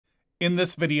In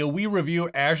this video, we review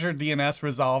Azure DNS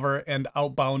Resolver and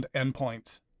Outbound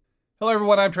Endpoints. Hello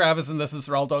everyone, I'm Travis and this is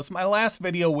Seraltos. My last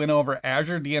video went over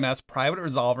Azure DNS private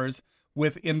resolvers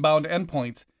with inbound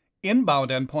endpoints.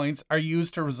 Inbound endpoints are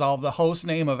used to resolve the host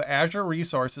name of Azure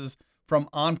resources from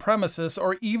on-premises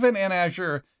or even in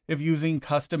Azure if using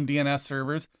custom DNS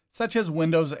servers such as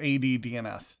Windows AD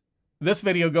DNS. This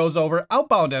video goes over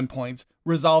outbound endpoints,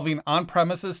 resolving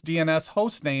on-premises DNS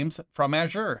host names from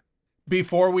Azure.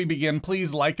 Before we begin,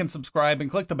 please like and subscribe and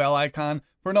click the bell icon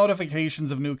for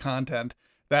notifications of new content.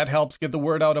 That helps get the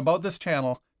word out about this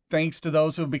channel. Thanks to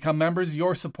those who have become members,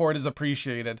 your support is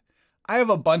appreciated. I have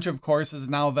a bunch of courses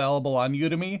now available on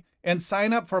Udemy, and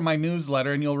sign up for my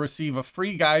newsletter and you'll receive a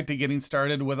free guide to getting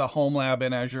started with a home lab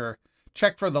in Azure.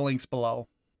 Check for the links below.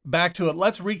 Back to it,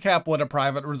 let's recap what a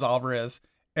private resolver is.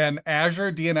 An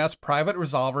Azure DNS private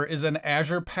resolver is an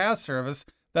Azure PaaS service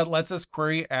that lets us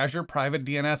query Azure private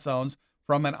DNS zones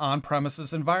from an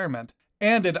on-premises environment.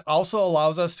 And it also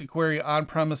allows us to query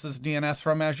on-premises DNS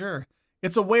from Azure.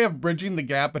 It's a way of bridging the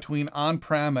gap between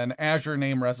on-prem and Azure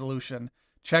name resolution.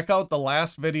 Check out the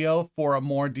last video for a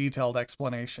more detailed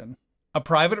explanation. A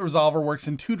private resolver works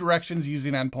in two directions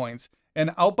using endpoints.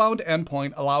 An outbound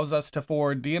endpoint allows us to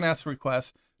forward DNS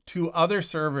requests to other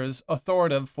servers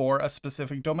authoritative for a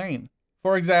specific domain.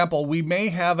 For example, we may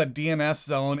have a DNS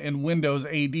zone in Windows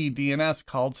AD DNS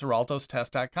called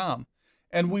seraltostest.com,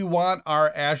 and we want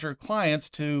our Azure clients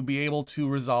to be able to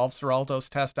resolve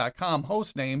seraltostest.com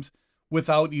host names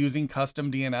without using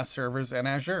custom DNS servers in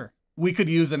Azure. We could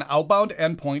use an outbound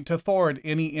endpoint to forward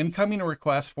any incoming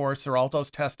requests for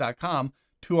seraltostest.com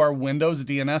to our Windows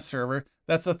DNS server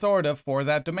that's authoritative for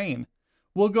that domain.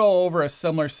 We'll go over a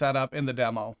similar setup in the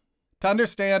demo. To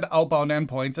understand outbound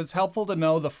endpoints, it's helpful to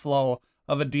know the flow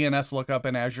of a DNS lookup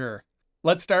in Azure.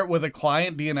 Let's start with a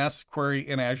client DNS query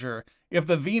in Azure. If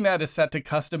the VNet is set to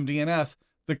custom DNS,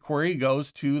 the query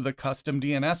goes to the custom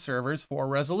DNS servers for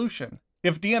resolution.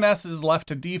 If DNS is left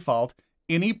to default,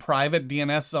 any private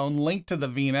DNS zone linked to the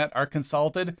VNet are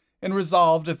consulted and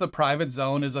resolved if the private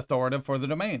zone is authoritative for the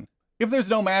domain. If there's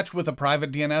no match with a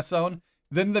private DNS zone,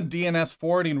 then the DNS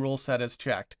forwarding rule set is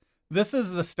checked. This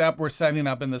is the step we're setting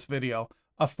up in this video.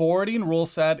 A forwarding rule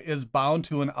set is bound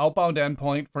to an outbound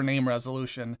endpoint for name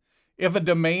resolution. If a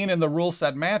domain in the rule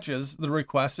set matches, the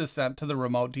request is sent to the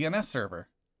remote DNS server.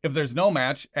 If there's no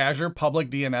match, Azure Public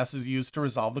DNS is used to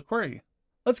resolve the query.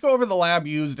 Let's go over the lab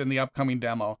used in the upcoming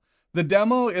demo. The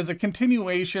demo is a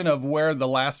continuation of where the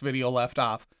last video left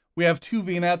off. We have two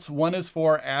VNets, one is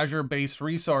for Azure-based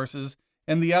resources,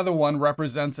 and the other one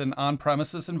represents an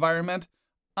on-premises environment.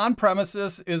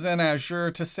 On-premises is in Azure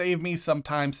to save me some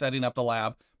time setting up the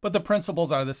lab, but the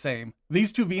principles are the same.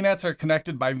 These two VNets are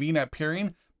connected by VNet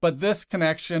peering, but this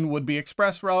connection would be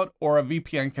ExpressRoute or a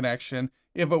VPN connection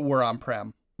if it were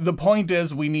on-prem. The point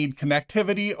is we need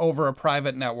connectivity over a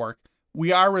private network.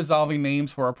 We are resolving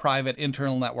names for a private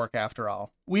internal network after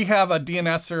all. We have a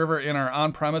DNS server in our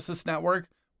on-premises network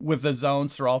with the zone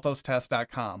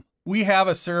seraltostest.com. We have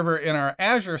a server in our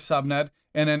Azure subnet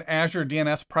and an Azure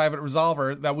DNS private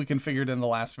resolver that we configured in the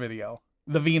last video.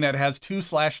 The VNet has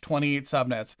 2/28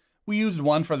 subnets. We used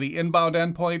one for the inbound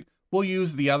endpoint. We'll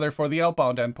use the other for the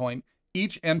outbound endpoint.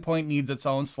 Each endpoint needs its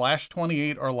own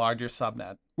 /28 or larger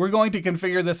subnet. We're going to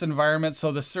configure this environment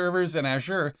so the servers in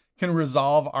Azure can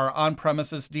resolve our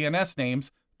on-premises DNS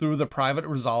names through the private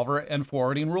resolver and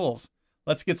forwarding rules.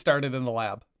 Let's get started in the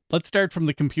lab. Let's start from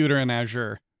the computer in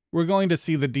Azure. We're going to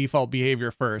see the default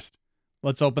behavior first.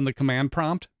 Let's open the command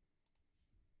prompt.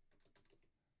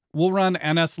 We'll run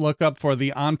nslookup for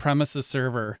the on-premises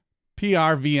server,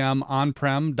 prvm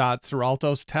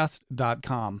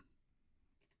onprem.seraltostest.com.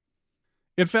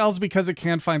 It fails because it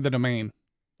can't find the domain.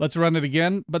 Let's run it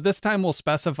again, but this time we'll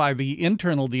specify the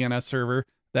internal DNS server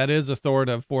that is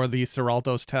authoritative for the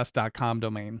seraltostest.com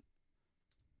domain.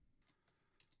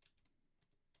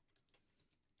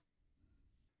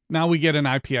 Now we get an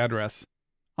IP address.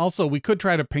 Also, we could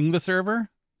try to ping the server,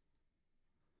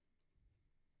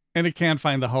 and it can't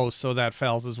find the host, so that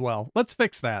fails as well. Let's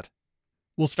fix that.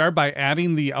 We'll start by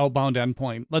adding the outbound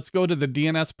endpoint. Let's go to the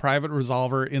DNS private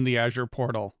resolver in the Azure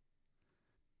portal.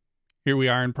 Here we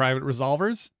are in private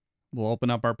resolvers. We'll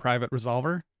open up our private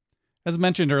resolver. As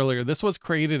mentioned earlier, this was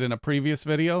created in a previous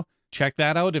video. Check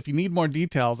that out if you need more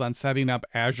details on setting up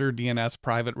Azure DNS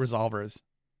private resolvers.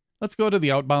 Let's go to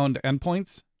the outbound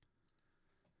endpoints.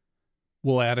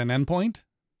 We'll add an endpoint.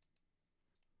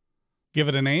 Give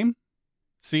it a name.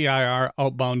 CIR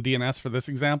Outbound DNS for this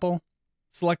example.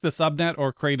 Select the subnet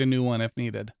or create a new one if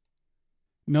needed.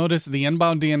 Notice the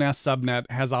inbound DNS subnet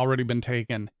has already been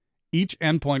taken. Each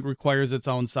endpoint requires its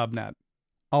own subnet.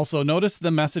 Also, notice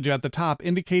the message at the top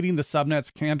indicating the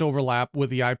subnets can't overlap with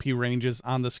the IP ranges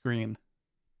on the screen.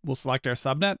 We'll select our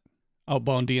subnet,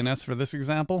 Outbound DNS for this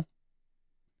example.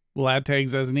 We'll add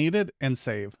tags as needed and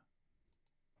save.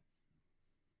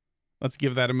 Let's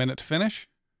give that a minute to finish.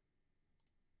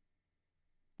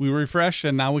 We refresh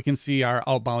and now we can see our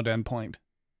outbound endpoint.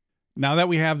 Now that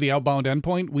we have the outbound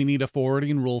endpoint, we need a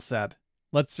forwarding rule set.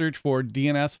 Let's search for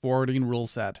DNS Forwarding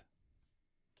Ruleset.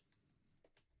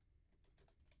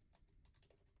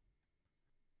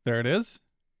 There it is.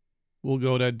 We'll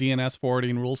go to DNS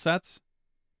Forwarding Rulesets,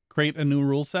 create a new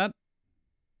rule set.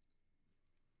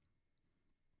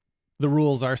 The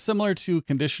rules are similar to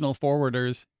conditional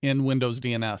forwarders in Windows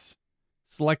DNS.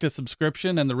 Select a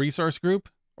subscription in the resource group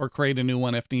or create a new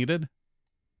one if needed.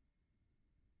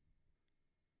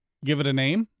 Give it a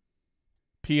name,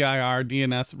 PIR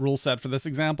DNS Ruleset for this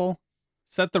example.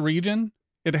 Set the region.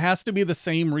 It has to be the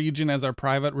same region as our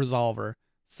private resolver,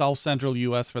 South Central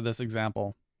US for this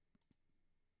example.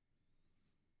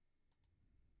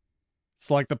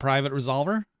 Select the private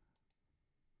resolver.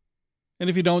 And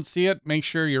if you don't see it, make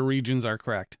sure your regions are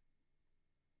correct.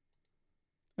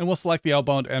 And we'll select the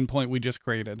outbound endpoint we just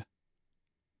created.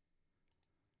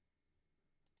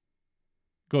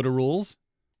 Go to Rules.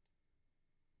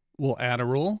 We'll add a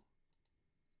rule.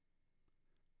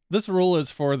 This rule is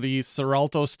for the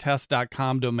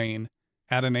seraltostest.com domain.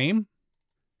 Add a name.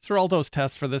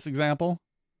 Seraltostest for this example.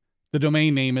 The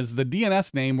domain name is the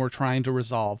DNS name we're trying to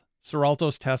resolve.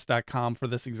 seraltostest.com for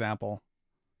this example.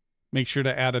 Make sure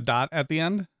to add a dot at the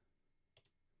end.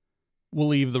 We'll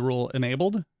leave the rule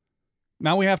enabled.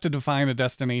 Now we have to define a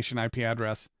destination IP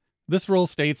address. This rule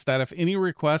states that if any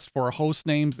request for host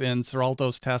names in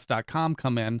seraltostest.com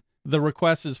come in, the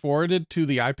request is forwarded to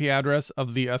the IP address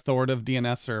of the authoritative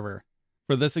DNS server.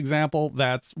 For this example,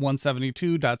 that's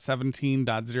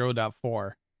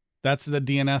 172.17.0.4. That's the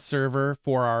DNS server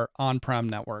for our on-prem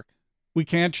network. We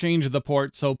can't change the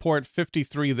port, so port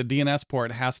 53, the DNS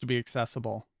port, has to be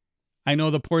accessible. I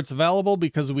know the port's available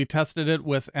because we tested it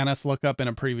with NSLookup in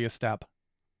a previous step.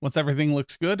 Once everything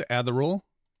looks good, add the rule.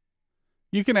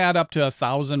 You can add up to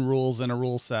 1,000 rules in a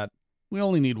rule set. We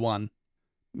only need one.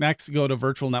 Next, go to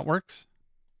Virtual Networks.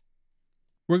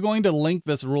 We're going to link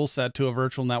this rule set to a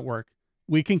virtual network.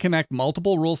 We can connect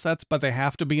multiple rule sets, but they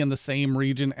have to be in the same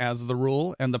region as the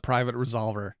rule and the private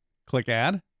resolver. Click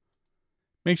Add.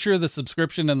 Make sure the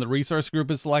subscription and the resource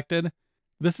group is selected.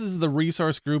 This is the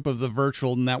resource group of the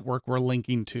virtual network we're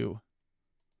linking to.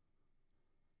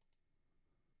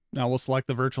 Now we'll select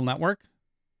the virtual network.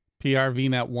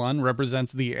 PRVNet1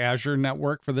 represents the Azure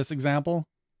network for this example.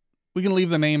 We can leave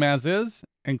the name as is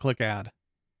and click Add.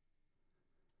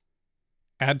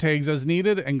 Add tags as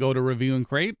needed and go to Review and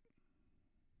Create.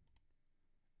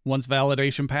 Once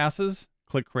validation passes,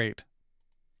 click Create.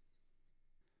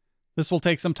 This will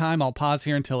take some time. I'll pause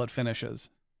here until it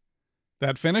finishes.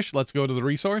 That finished, let's go to the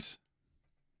resource.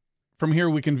 From here,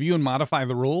 we can view and modify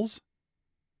the rules.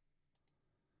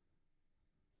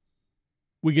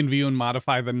 We can view and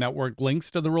modify the network links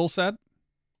to the rule set.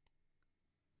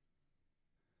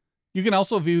 You can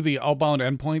also view the outbound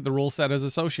endpoint the rule set is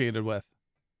associated with.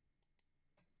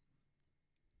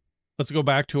 Let's go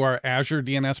back to our Azure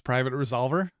DNS private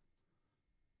resolver.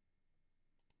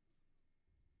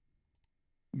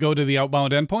 Go to the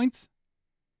outbound endpoints.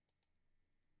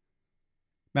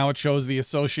 Now it shows the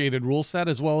associated rule set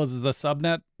as well as the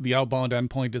subnet the outbound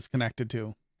endpoint is connected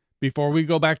to. Before we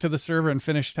go back to the server and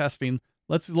finish testing,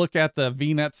 let's look at the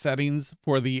VNet settings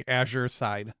for the Azure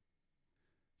side.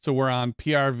 So we're on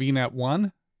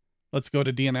PRVNet1. Let's go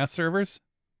to DNS servers.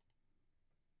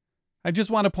 I just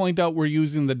want to point out we're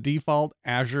using the default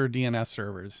Azure DNS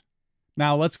servers.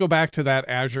 Now let's go back to that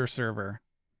Azure server.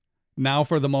 Now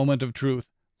for the moment of truth.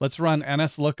 Let's run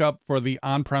NSLookup for the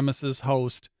on-premises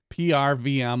host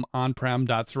prvm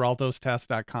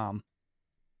onprem.seraltostest.com.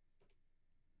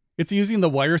 It's using the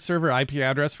wire server IP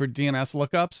address for DNS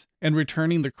lookups and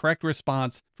returning the correct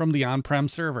response from the on-prem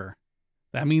server.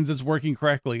 That means it's working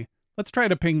correctly. Let's try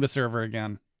to ping the server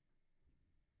again.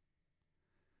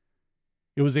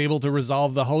 It was able to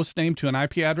resolve the host name to an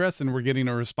IP address and we're getting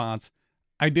a response.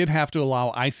 I did have to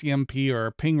allow ICMP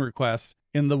or ping requests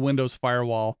in the Windows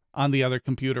firewall on the other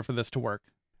computer for this to work.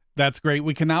 That's great.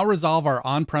 We can now resolve our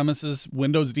on-premises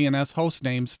Windows DNS host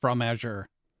names from Azure.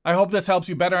 I hope this helps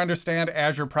you better understand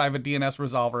Azure Private DNS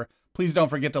Resolver. Please don't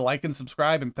forget to like and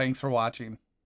subscribe, and thanks for watching.